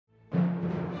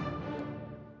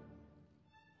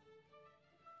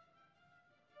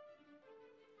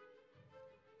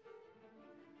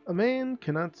A man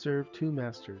cannot serve two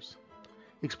masters.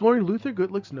 Exploring Luther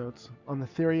Gulick's notes on the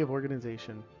theory of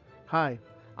organization. Hi,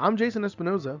 I'm Jason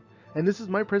Espinoza, and this is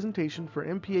my presentation for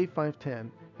MPA 510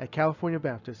 at California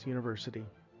Baptist University.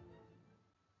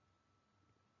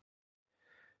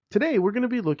 Today we're going to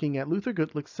be looking at Luther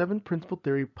Gulick's 7-principle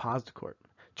theory Posdicort.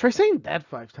 Try saying that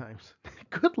 5 times.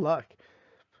 Good luck.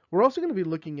 We're also going to be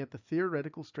looking at the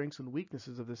theoretical strengths and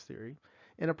weaknesses of this theory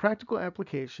and a practical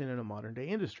application in a modern day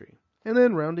industry. And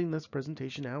then rounding this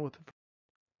presentation out with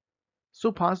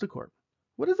Posdicort.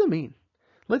 What does it mean?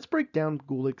 Let's break down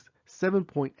Gulick's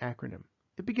 7-point acronym.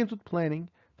 It begins with planning,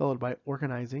 followed by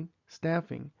organizing,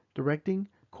 staffing, directing,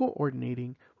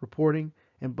 coordinating, reporting,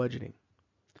 and budgeting.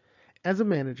 As a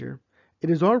manager, it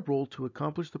is our role to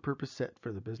accomplish the purpose set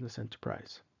for the business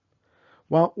enterprise,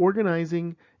 while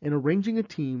organizing and arranging a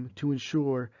team to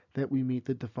ensure that we meet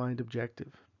the defined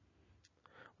objective.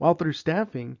 While through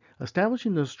staffing,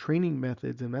 establishing those training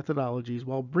methods and methodologies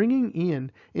while bringing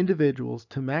in individuals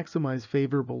to maximize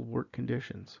favorable work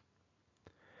conditions.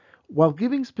 While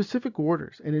giving specific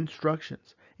orders and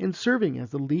instructions and serving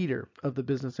as the leader of the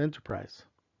business enterprise.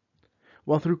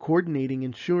 While through coordinating,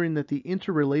 ensuring that the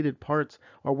interrelated parts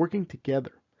are working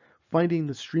together, finding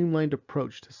the streamlined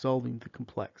approach to solving the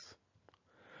complex.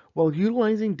 While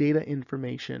utilizing data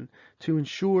information to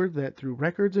ensure that through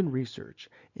records and research,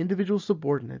 individual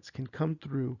subordinates can come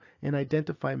through and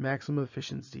identify maximum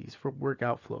efficiencies for work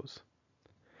outflows.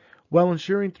 While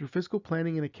ensuring through fiscal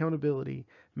planning and accountability,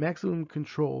 maximum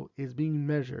control is being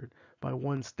measured by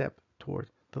one step toward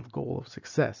the goal of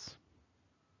success.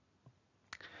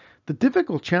 The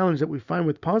difficult challenge that we find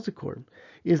with Posdicort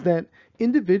is that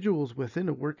individuals within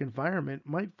a work environment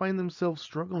might find themselves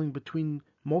struggling between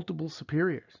multiple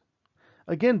superiors.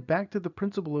 Again, back to the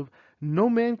principle of no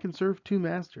man can serve two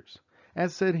masters.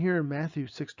 As said here in Matthew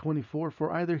 6:24,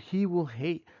 for either he will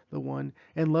hate the one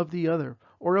and love the other,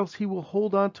 or else he will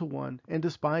hold on to one and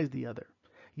despise the other.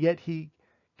 Yet he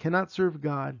cannot serve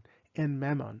God and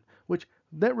mammon, which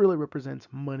that really represents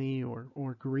money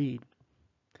or greed.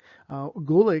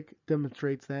 Gulick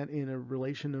demonstrates that in a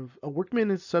relation of a workman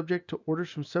is subject to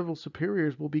orders from several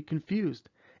superiors will be confused,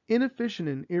 inefficient,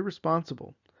 and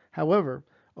irresponsible. However,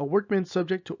 a workman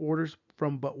subject to orders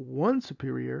from but one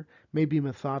superior may be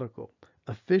methodical,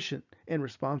 efficient, and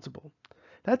responsible.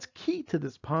 That's key to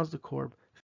this Posdicort.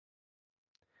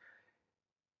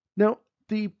 Now,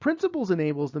 the principles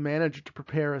enables the manager to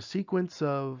prepare a sequence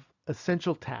of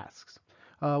essential tasks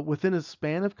within a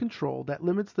span of control that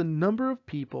limits the number of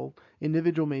people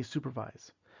individual may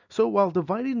supervise. So while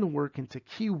dividing the work into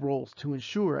key roles to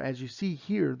ensure, as you see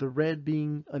here, the red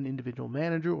being an individual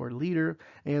manager or leader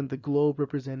and the globe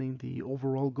representing the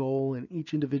overall goal, and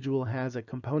each individual has a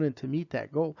component to meet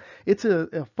that goal, it's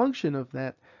a function of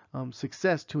that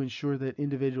success to ensure that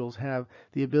individuals have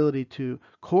the ability to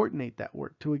coordinate that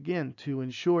work, to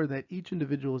ensure that each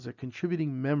individual is a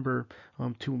contributing member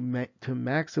to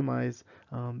maximize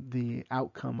the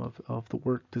outcome of the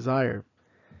work desired.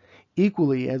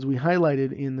 Equally, as we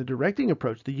highlighted in the directing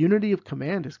approach, the unity of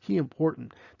command is key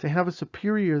important to have a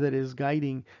superior that is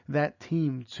guiding that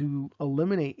team to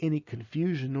eliminate any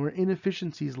confusion or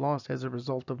inefficiencies lost as a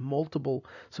result of multiple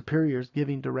superiors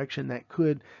giving direction that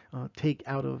could take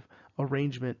out of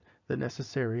arrangement the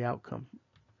necessary outcome.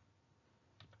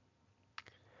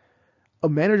 A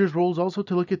manager's role is also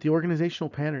to look at the organizational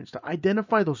patterns, to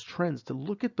identify those trends, to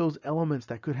look at those elements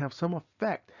that could have some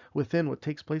effect within what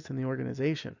takes place in the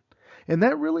organization. And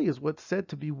that really is what's said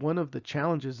to be one of the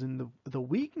challenges and the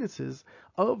weaknesses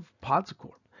of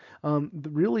Posdicort.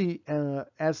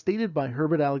 As stated by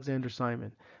Herbert Alexander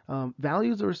Simon,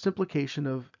 values are a simplification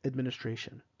of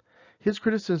administration. His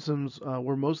criticisms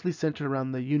were mostly centered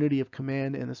around the unity of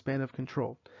command and the span of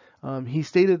control. He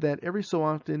stated that every so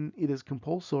often it is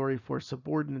compulsory for a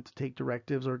subordinate to take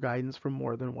directives or guidance from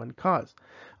more than one cause.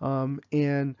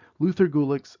 And Luther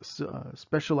Gulick's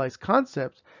specialized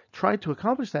concepts tried to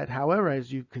accomplish that. However,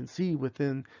 as you can see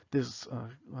within this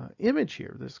image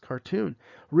here, this cartoon,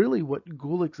 really what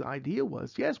Gulick's idea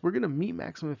was, yes, we're going to meet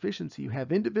maximum efficiency. You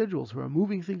have individuals who are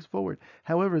moving things forward.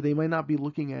 However, they might not be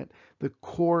looking at the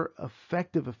core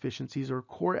effective efficiencies or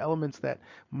core elements that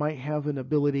might have an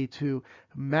ability to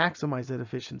maximize that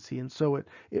efficiency. And so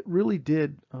it really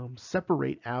did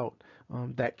separate out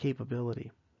that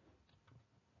capability.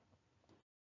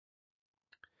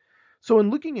 So,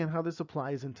 in looking at how this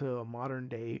applies into a modern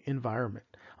day environment,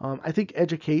 I think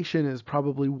education is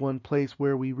probably one place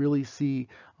where we really see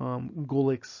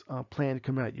Gulick's plan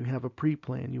come out. You have a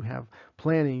pre-plan, you have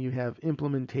planning, you have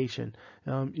implementation.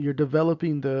 You're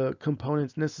developing the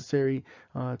components necessary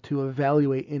to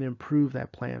evaluate and improve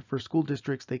that plan. For school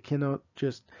districts, they cannot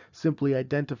just simply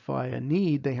identify a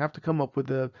need. They have to come up with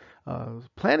a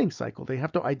planning cycle. They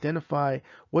have to identify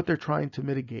what they're trying to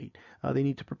mitigate. They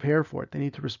need to prepare for it. They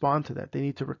need to respond to that. They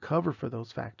need to recover for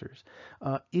those factors.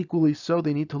 Equally so,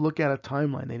 they need to look at a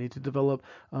timeline. They need to develop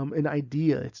an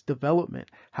idea, its development,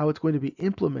 how it's going to be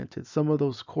implemented, some of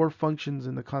those core functions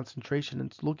in the concentration.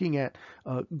 It's looking at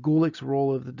Gulick's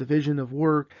role of the division of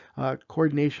work,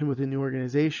 coordination within the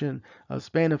organization,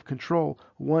 span of control,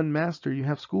 one master. You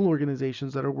have school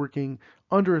organizations that are working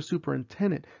under a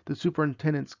superintendent. The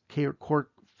superintendent's core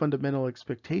fundamental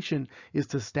expectation is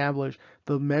to establish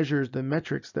the measures, the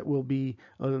metrics that will be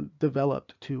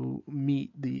developed to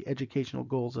meet the educational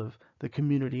goals of the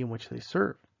community in which they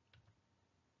serve.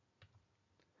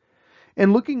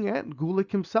 And looking at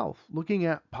Gulick himself, looking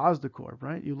at Posdekor,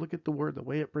 right? You look at the word, the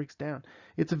way it breaks down.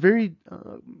 It's a very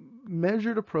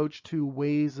measured approach to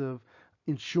ways of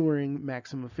ensuring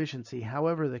maximum efficiency.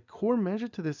 However, the core measure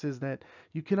to this is that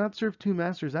you cannot serve two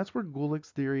masters. That's where Gulick's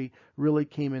theory really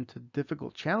came into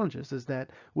difficult challenges, is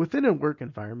that within a work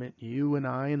environment, you and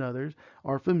I and others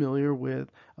are familiar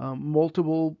with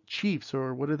multiple chiefs,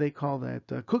 or what do they call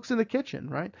that? Cooks in the kitchen,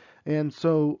 right? And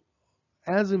so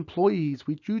as employees,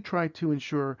 we do try to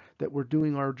ensure that we're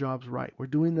doing our jobs right. We're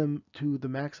doing them to the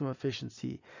maximum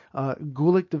efficiency.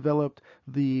 Gulick developed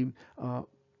the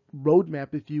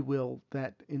roadmap, if you will,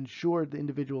 that ensured the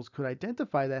individuals could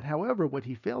identify that. However, what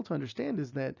he failed to understand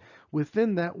is that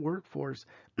within that workforce,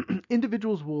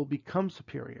 individuals will become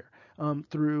superior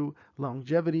through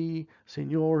longevity,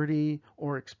 seniority,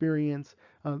 or experience.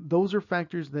 Those are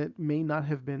factors that may not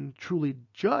have been truly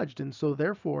judged, and so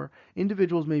therefore,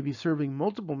 individuals may be serving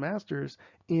multiple masters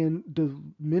in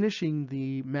diminishing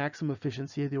the maximum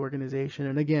efficiency of the organization.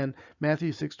 And again,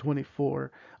 Matthew 6:24,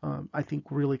 I think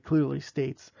really clearly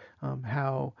states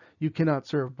how you cannot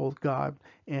serve both God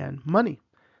and money.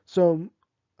 So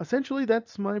essentially,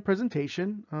 that's my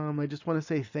presentation. I just want to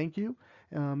say thank you,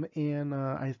 and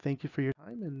I thank you for your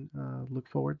time, and look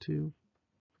forward to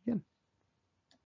again.